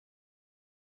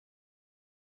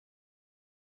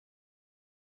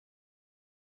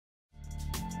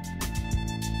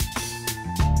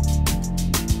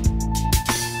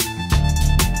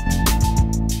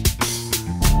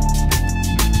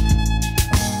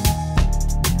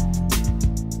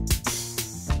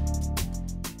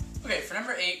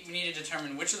8, we need to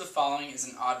determine which of the following is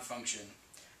an odd function.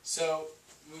 So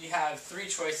we have 3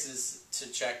 choices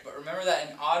to check, but remember that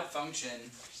an odd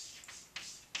function,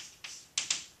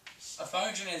 a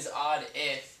function is odd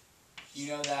if you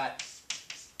know that,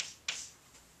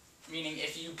 meaning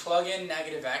if you plug in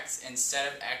negative x instead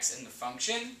of x in the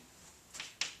function,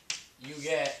 you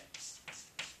get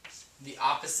the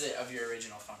opposite of your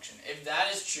original function. If that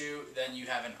is true, then you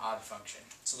have an odd function.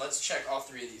 So let's check all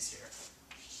 3 of these here.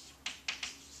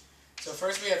 So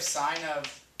first we have sine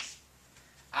of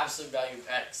absolute value of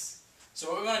x.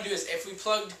 So what we want to do is if we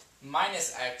plugged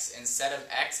minus x instead of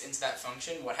x into that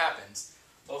function, what happens?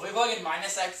 Well, if we plug in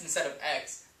minus x instead of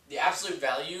x, the absolute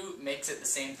value makes it the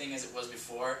same thing as it was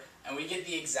before, and we get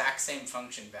the exact same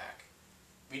function back.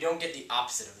 We don't get the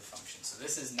opposite of the function, so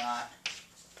this is not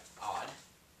odd.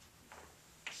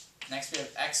 Next we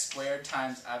have x squared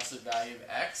times absolute value of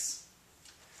x.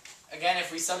 Again,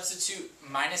 if we substitute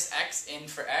minus x in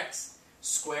for x,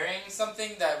 squaring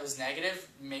something that was negative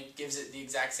gives it the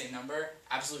exact same number.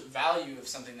 Absolute value of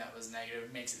something that was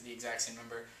negative makes it the exact same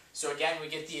number. So again, we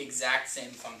get the exact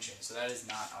same function, so that is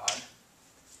not odd.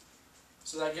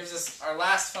 So that gives us our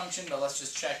last function, but let's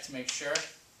just check to make sure.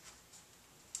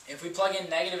 If we plug in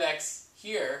negative x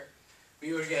here,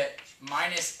 we would get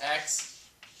minus x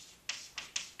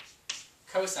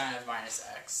cosine of minus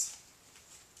x.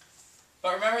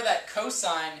 But remember that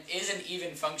cosine is an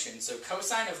even function, so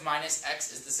cosine of minus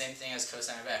x is the same thing as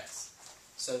cosine of x.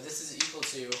 So this is equal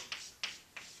to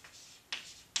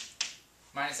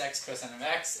minus x cosine of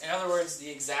x. In other words, the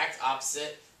exact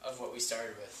opposite of what we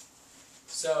started with.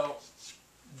 So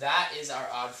that is our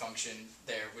odd function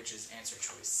there, which is answer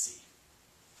choice C.